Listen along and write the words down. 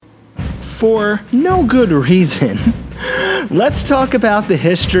for no good reason. Let's talk about the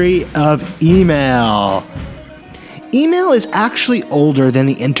history of email. Email is actually older than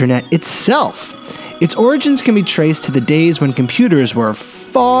the internet itself. Its origins can be traced to the days when computers were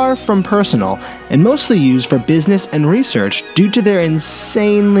far from personal and mostly used for business and research due to their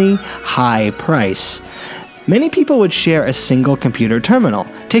insanely high price. Many people would share a single computer terminal,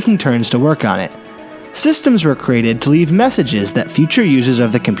 taking turns to work on it. Systems were created to leave messages that future users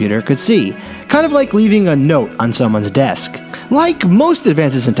of the computer could see, kind of like leaving a note on someone's desk. Like most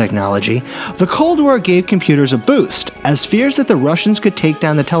advances in technology, the Cold War gave computers a boost, as fears that the Russians could take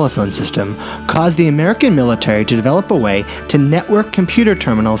down the telephone system caused the American military to develop a way to network computer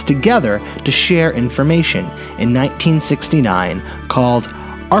terminals together to share information in 1969 called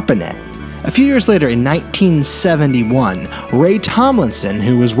ARPANET. A few years later, in 1971, Ray Tomlinson,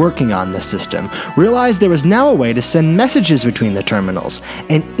 who was working on this system, realized there was now a way to send messages between the terminals,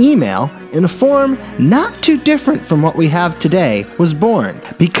 and email, in a form not too different from what we have today, was born.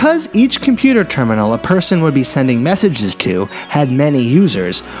 Because each computer terminal a person would be sending messages to had many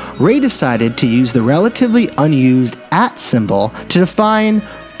users, Ray decided to use the relatively unused @ symbol to define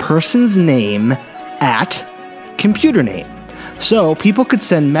person's name at computer name, so people could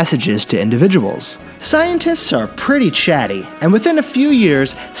send messages to individuals. Scientists are pretty chatty, and within a few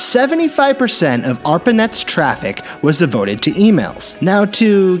years, 75% of ARPANET's traffic was devoted to emails. Now,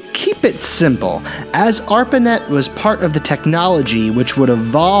 to keep it simple, as ARPANET was part of the technology which would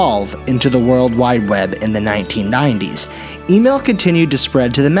evolve into the World Wide Web in the 1990s, email continued to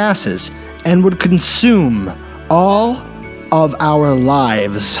spread to the masses and would consume all of our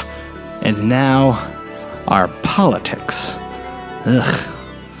lives, and now our politics. Ugh.